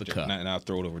top of the cup. And I'll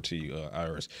throw it over to you,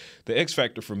 Iris. The X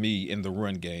factor for me in the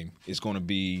run game is going to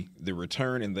be the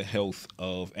return and the health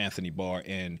of Anthony Barr.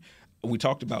 And we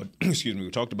talked about,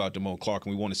 Damone Clark,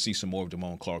 and we want to see some more of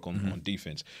Damone Clark on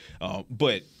defense.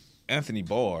 But Anthony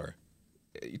Barr,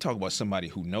 you talk about somebody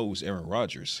who knows Aaron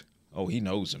Rodgers. Oh, he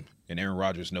knows him. And Aaron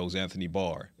Rodgers knows Anthony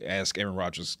Barr. Ask Aaron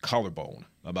Rodgers' collarbone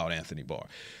about Anthony Barr.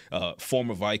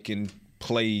 Former Viking,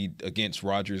 played against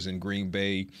Rodgers in Green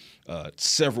Bay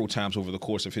several times over the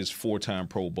course of his 4-time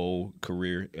Pro Bowl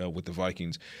career with the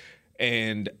Vikings.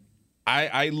 And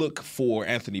I look for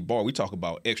Anthony Barr. We talk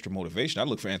about extra motivation. I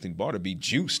look for Anthony Barr to be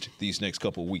juiced these next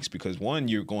couple of weeks because, one,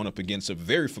 you're going up against a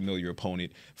very familiar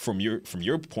opponent from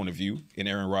your point of view in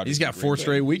Aaron Rodgers. He's got 4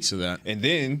 straight weeks of that. And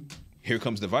then here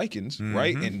comes the Vikings,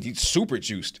 right? And he's super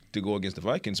juiced to go against the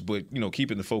Vikings. But,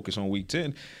 keeping the focus on Week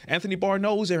 10, Anthony Barr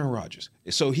knows Aaron Rodgers.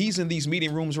 So he's in these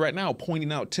meeting rooms right now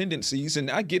pointing out tendencies.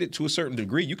 And I get it to a certain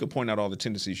degree. You can point out all the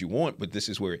tendencies you want, but this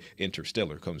is where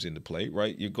Interstellar comes into play,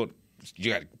 right? You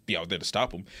got to be out there to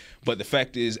stop him. But the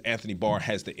fact is Anthony Barr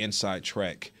has the inside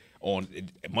track on,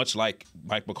 much like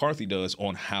Mike McCarthy does,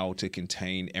 on how to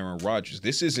contain Aaron Rodgers.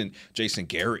 This isn't Jason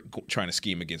Garrett trying to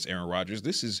scheme against Aaron Rodgers.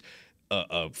 This is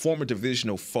a former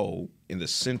divisional foe in the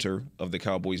center of the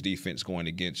Cowboys defense going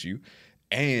against you.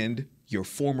 and your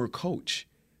former coach.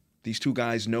 These two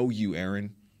guys know you,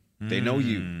 Aaron. They know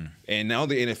you. And now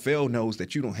the NFL knows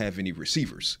that you don't have any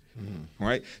receivers,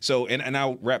 right? So, and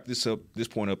I'll wrap this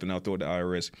point up, and I'll throw it to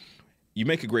IRS. You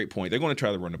make a great point. They're going to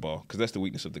try to run the ball because that's the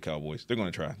weakness of the Cowboys. They're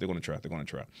going to try.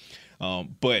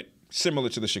 But similar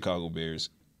to the Chicago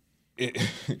Bears,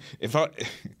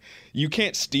 you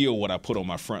can't steal what I put on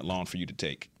my front lawn for you to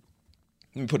take.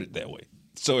 Let me put it that way.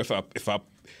 So if I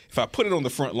put it on the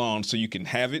front lawn so you can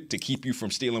have it to keep you from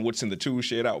stealing what's in the tool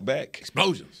shed out back,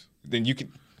 explosions, then you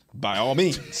can, by all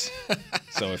means.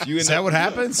 So if you is that what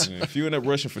happens? If you end up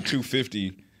rushing for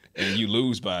 250 and you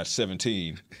lose by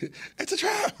 17, it's a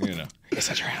trap. It's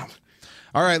a trap.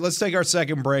 All right, let's take our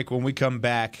second break. When we come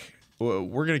back,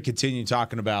 we're going to continue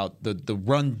talking about the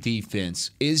run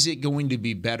defense. Is it going to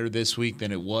be better this week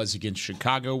than it was against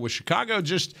Chicago? Was Chicago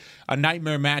just a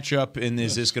nightmare matchup, and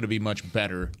is this going to be much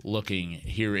better looking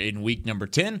here in week number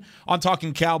 10 on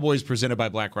Talking Cowboys, presented by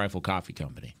Black Rifle Coffee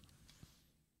Company?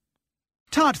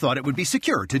 Todd thought it would be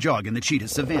secure to jog in the cheetah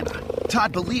savanna.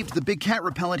 Todd believed the big cat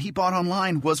repellent he bought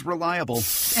online was reliable.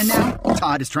 And now,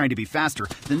 Todd is trying to be faster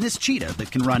than this cheetah that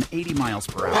can run 80 miles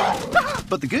per hour.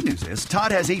 But the good news is,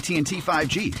 Todd has AT&T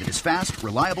 5G that is fast,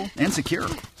 reliable, and secure.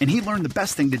 And he learned the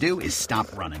best thing to do is stop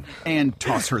running and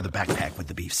toss her the backpack with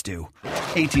the beef stew.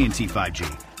 AT&T 5G.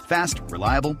 Fast,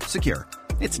 reliable, secure.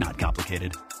 It's not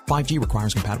complicated. 5G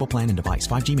requires compatible plan and device.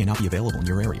 5G may not be available in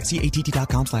your area. See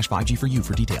att.com/5G for you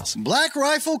for details. Black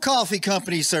Rifle Coffee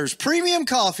Company serves premium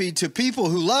coffee to people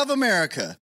who love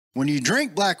America. When you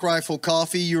drink Black Rifle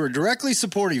coffee, you are directly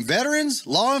supporting veterans,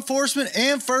 law enforcement,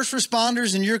 and first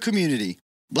responders in your community.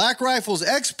 Black Rifle's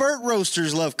expert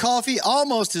roasters love coffee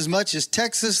almost as much as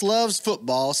Texas loves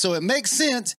football, so it makes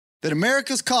sense that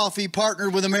America's Coffee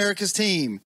partnered with America's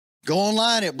team. Go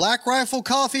online at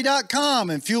blackriflecoffee.com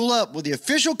and fuel up with the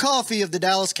official coffee of the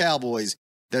Dallas Cowboys.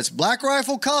 That's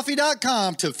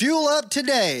blackriflecoffee.com to fuel up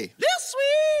today. Lil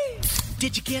Sweet!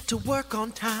 Did you get to work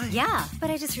on time? Yeah, but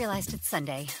I just realized it's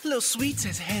Sunday. Lil Sweet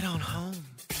says head on home.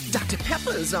 Dr.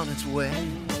 Pepper's on its way.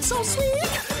 So sweet,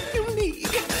 unique.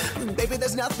 Baby,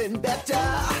 there's nothing better.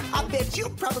 I bet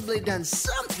you've probably done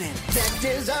something that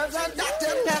deserves a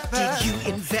Dr. Pepper. Did you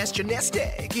invest your nest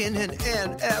egg in an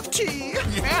NFT?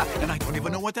 Yeah, and I don't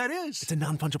even know what that is. It's a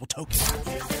non-fungible token.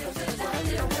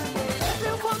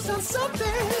 Everyone's done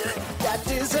something that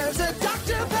deserves a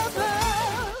Dr. Pepper.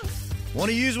 Want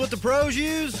to use what the pros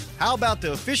use? How about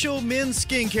the official men's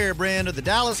skincare brand of the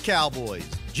Dallas Cowboys?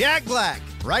 Jack Black.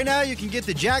 Right now, you can get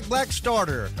the Jack Black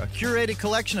Starter, a curated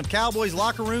collection of Cowboys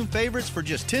locker room favorites for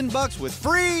just $10 with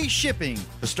free shipping.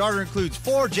 The starter includes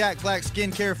 4 Jack Black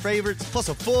skincare favorites, plus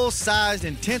a full-sized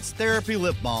intense therapy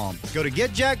lip balm. Go to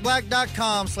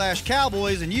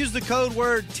getjackblack.com/cowboys and use the code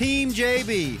word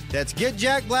TEAMJB. That's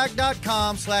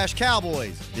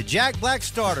getjackblack.com/cowboys. The Jack Black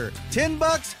Starter,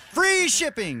 $10, free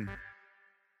shipping.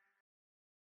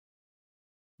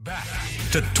 Back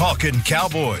to Talking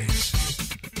Cowboys.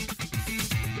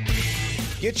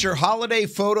 Get your holiday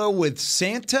photo with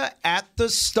Santa at the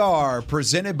Star,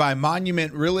 presented by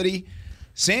Monument Realty.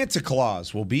 Santa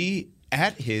Claus will be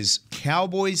at his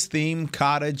Cowboys-themed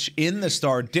cottage in the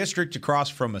Star District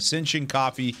across from Ascension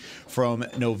Coffee from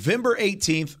November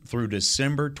 18th through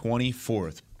December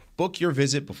 24th. Book your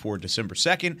visit before December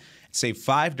 2nd. Save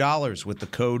 $5 with the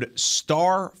code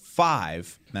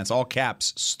STAR5. That's all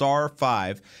caps,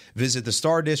 STAR5. Visit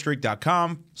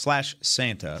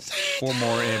thestardistrict.com/Santa for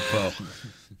more info.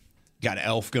 Got an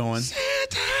elf going.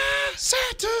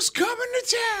 Santa's coming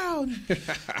to town.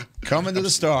 Coming to the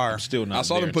Star. I'm still not. I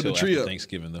saw them put the tree up.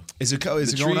 Thanksgiving though. Is it going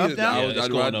up now? Yeah, it's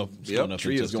going up. It's going up.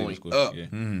 Tree is going up. Yeah.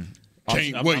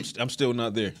 Can't wait. I'm still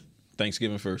not there.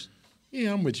 Thanksgiving first.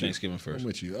 Yeah, I'm with you. Thanksgiving first. I'm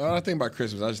with you. I think about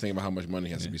Christmas. I just think about how much money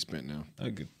has to be spent now.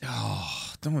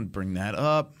 Oh, don't bring that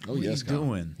up. Oh, what yes, are you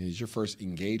doing? It's your first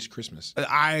engaged Christmas.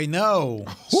 I know.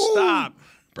 Stop.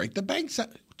 Break the bank.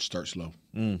 Start slow.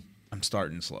 I'm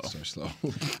starting slow. Start slow.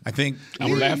 I think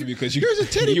I'm laughing because you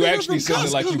actually said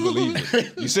it like you believe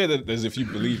it. You said it as if you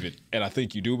believe it, and I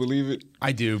think you do believe it.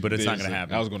 I do, but it's not going to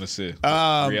happen. I was going to say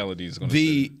reality is going to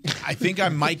say. I think I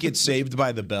might get saved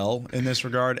by the bell in this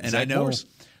regard, and Zach I know Morris?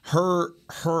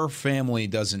 her family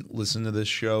doesn't listen to this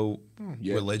show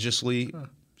religiously.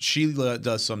 She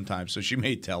does sometimes, so she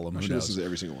may tell them. She listens to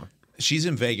every single one. She's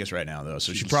in Vegas right now, though,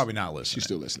 so she's probably not listening. She's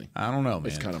still listening. I don't know, man.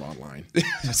 It's kind of online.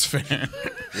 That's fair.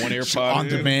 One AirPod on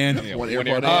demand. Yeah, one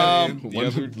AirPod in. The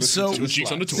other so two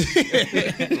cheeks on the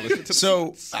toilet.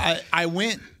 So I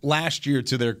went last year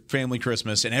to their family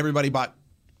Christmas, and everybody bought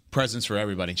presents for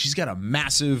everybody. She's got a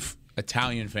massive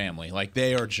Italian family. Like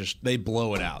they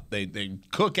blow it out. They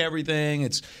cook everything.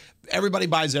 It's everybody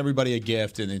buys everybody a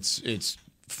gift, and it's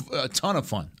a ton of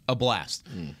fun, a blast.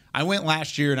 I went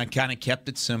last year, and I kind of kept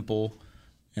it simple.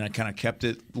 And I kind of kept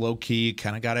it low key.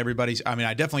 Kind of got everybody's. I mean,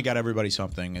 I definitely got everybody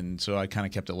something, and so I kind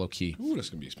of kept it low key. Ooh, that's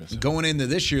gonna be expensive. Going into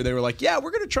this year, they were like, "Yeah,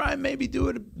 we're gonna try and maybe do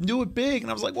it big." And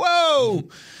I was like, "Whoa!"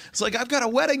 It's like I've got a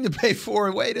wedding to pay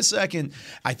for. Wait a second.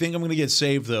 I think I'm gonna get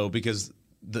saved though, because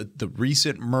the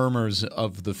recent murmurs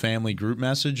of the family group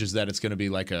message is that it's gonna be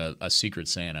like a Secret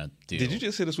Santa deal. Did you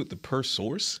just hit us with the per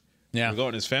source? Yeah,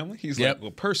 regarding his family, he's like,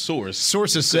 well, per source.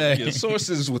 Sources say,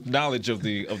 sources with knowledge of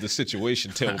the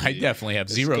situation tell me. I definitely have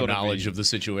zero knowledge of the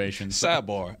situation. So.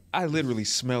 Sidebar: I literally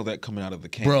smell that coming out of the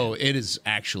can. Bro, it is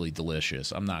actually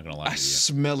delicious. I'm not gonna lie to you. I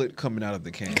smell it coming out of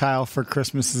the can. Kyle for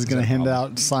Christmas is gonna hand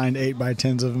out signed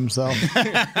 8x10s of himself.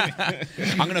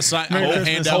 I'm gonna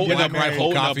hand out Black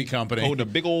Rifle Coffee Company. Hold a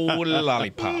big old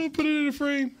lollipop. Put it in a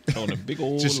frame. Hold a big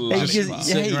old lollipop.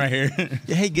 Sitting right here.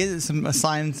 Hey, get some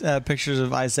signed pictures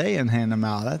of Isaiah and hand them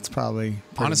out. That's probably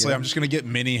honestly good. I'm just gonna get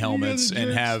mini helmets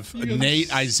and have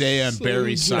Nate, Isaiah, and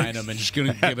Barry sign them, and just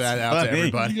gonna give that out to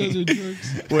everybody. You guys are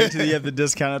jerks. Wait till you have the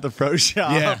discount at the pro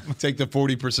shop. Yeah, take the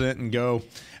 40% and go.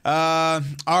 All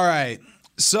right,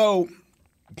 so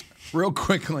real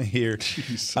quickly here,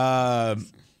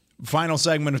 final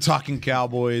segment of Talking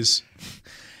Cowboys.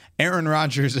 Aaron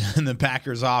Rodgers and the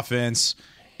Packers offense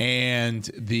and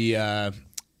the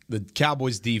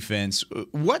Cowboys defense.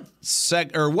 What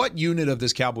unit of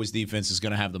this Cowboys defense is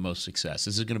going to have the most success?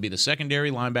 Is it going to be the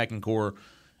secondary, linebacking core,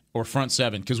 or front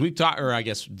seven? Because we've talked, or I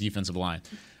guess defensive line.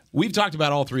 We've talked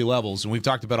about all three levels, and we've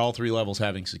talked about all three levels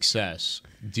having success.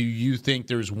 Do you think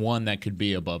there's one that could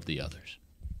be above the others?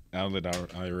 I'll let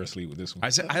IRS lead with this one.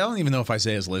 I don't even know if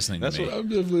Isaiah's listening to me. I'm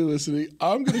definitely listening.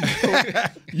 I'm going to go.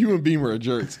 You and Beamer are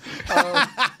jerks.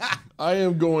 I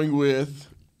am going with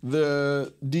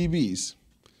the DBs.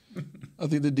 I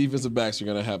think the defensive backs are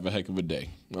going to have a heck of a day.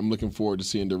 I'm looking forward to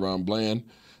seeing DaRon Bland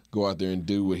go out there and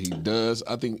do what he does.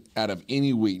 I think out of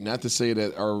any week, not to say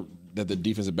that the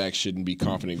defensive backs shouldn't be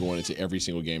confident going into every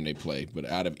single game they play, but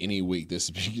out of any week,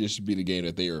 this should be the game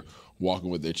that they are walking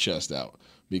with their chest out,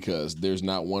 because there's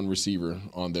not one receiver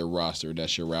on their roster that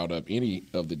should route up any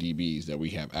of the DBs that we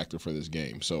have active for this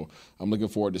game. So I'm looking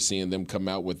forward to seeing them come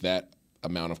out with that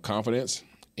amount of confidence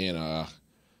in a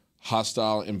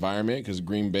hostile environment, because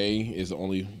Green Bay is the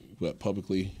only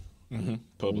publicly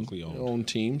owned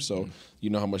team. So you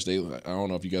know how much I don't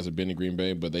know if you guys have been to Green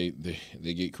Bay, but they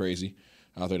get crazy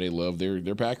out there. They love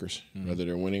their Packers, whether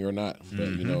they're winning or not.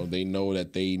 But they know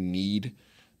that the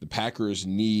Packers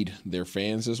need their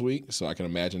fans this week. So I can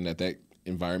imagine that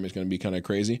environment is going to be kind of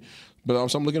crazy. But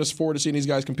I'm looking forward to seeing these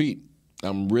guys compete.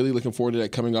 I'm really looking forward to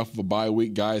that, coming off of a bye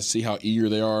week. Guys, see how eager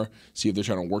they are, see if they're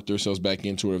trying to work themselves back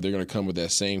into it, if they're going to come with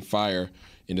that same fire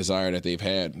and desire that they've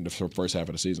had in the first half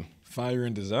of the season. Fire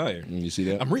and desire. You see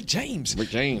that? I'm Rick James.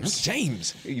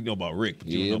 You know about Rick, but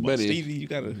you don't know about Stevie. You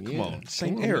got to come on.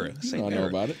 Same era. I know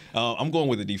about it. I'm going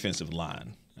with the defensive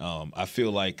line. I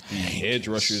feel like the edge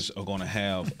rushers are going to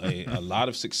have a lot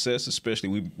of success,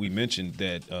 especially we mentioned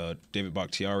that David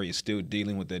Bakhtiari is still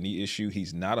dealing with that knee issue.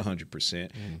 He's not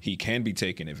 100%. He can be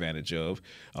taken advantage of.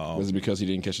 Was it because he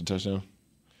didn't catch a touchdown?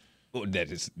 That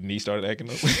his knee started acting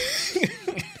up?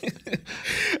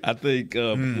 I think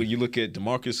when you look at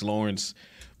DeMarcus Lawrence,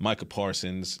 Micah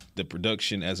Parsons, the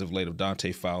production as of late of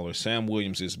Dante Fowler, Sam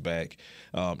Williams is back.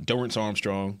 Dorrance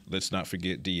Armstrong, let's not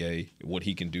forget DA, what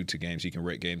he can do to games. He can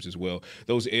wreck games as well.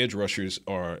 Those edge rushers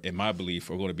are, in my belief,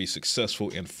 are going to be successful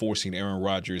in forcing Aaron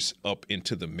Rodgers up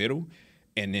into the middle.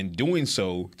 And in doing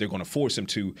so, they're going to force him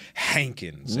to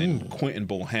Hankins and Quentin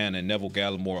Bohanna and Neville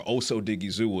Gallimore. Oso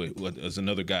Digizua is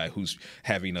another guy who's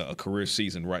having a career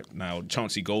season right now.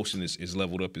 Chauncey Golston is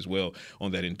leveled up as well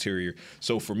on that interior.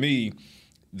 So for me,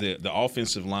 the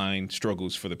offensive line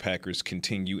struggles for the Packers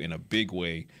continue in a big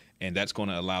way, and that's going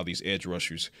to allow these edge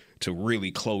rushers to really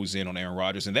close in on Aaron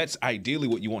Rodgers. And that's ideally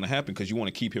what you want to happen, because you want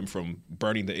to keep him from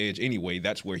burning the edge anyway.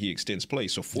 That's where he extends play.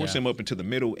 So force him up into the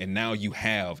middle, and now you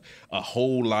have a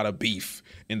whole lot of beef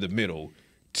in the middle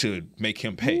to make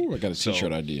him pay. Ooh, I got a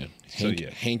T-shirt idea.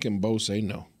 Hank and Bo say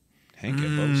no. Hank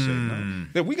and Bo say no.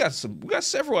 Yeah, we got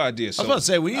several ideas. I was about to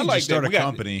say, we need to start a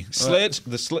company.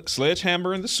 The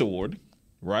sledgehammer and the sword.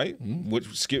 Right,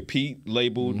 which Skip Pete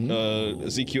labeled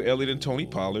Ezekiel Elliott and Tony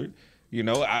Pollard. You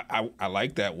know, I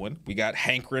like that one. We got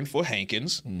hankering for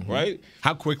Hankins, right?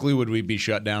 How quickly would we be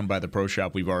shut down by the pro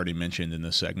shop we've already mentioned in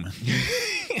this segment?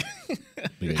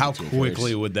 How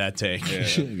quickly would that take? Yeah.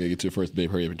 You gotta get to it first, babe.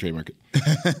 Hurry up and trademark it.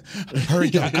 Hurry,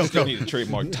 go. I still need to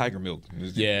trademark Tiger Milk.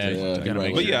 Yeah,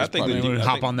 but yeah, I think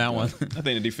hop on that one. I think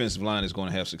the defensive line is going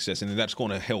to have success, and that's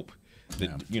going to help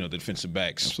the defensive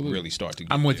backs really start to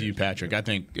get I'm with there. you, Patrick. I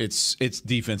think it's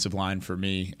defensive line for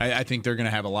me. I think they're going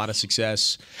to have a lot of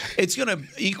success. It's going to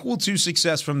equal to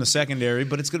success from the secondary,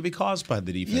 but it's going to be caused by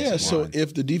the defensive line. Yeah, so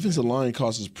if the defensive line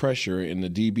causes pressure and the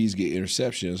DBs get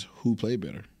interceptions, who play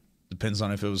better? Depends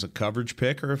on if it was a coverage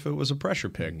pick or if it was a pressure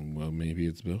pick. Well, maybe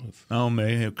it's both. Oh,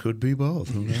 maybe it could be both.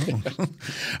 Who knows?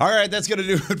 All right, that's going to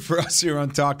do it for us here on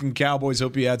Talking Cowboys.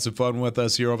 Hope you had some fun with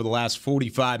us here over the last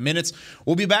 45 minutes.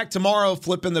 We'll be back tomorrow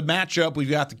flipping the matchup. We've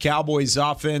got the Cowboys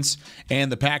offense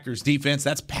and the Packers defense.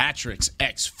 That's Patrick's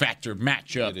X Factor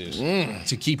matchup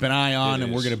to keep an eye on,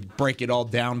 and we're going to break it all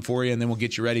down for you, and then we'll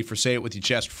get you ready for Say It With Your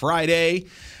Chest Friday.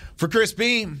 For Chris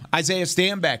Beam, Isaiah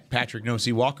Stanback, Patrick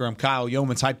Nosey Walker, I'm Kyle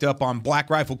Yeomans, hyped up on Black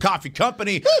Rifle Coffee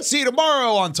Company. See you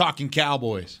tomorrow on Talking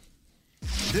Cowboys.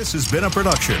 This has been a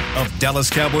production of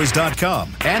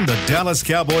DallasCowboys.com and the Dallas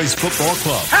Cowboys Football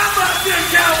Club. How about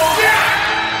this,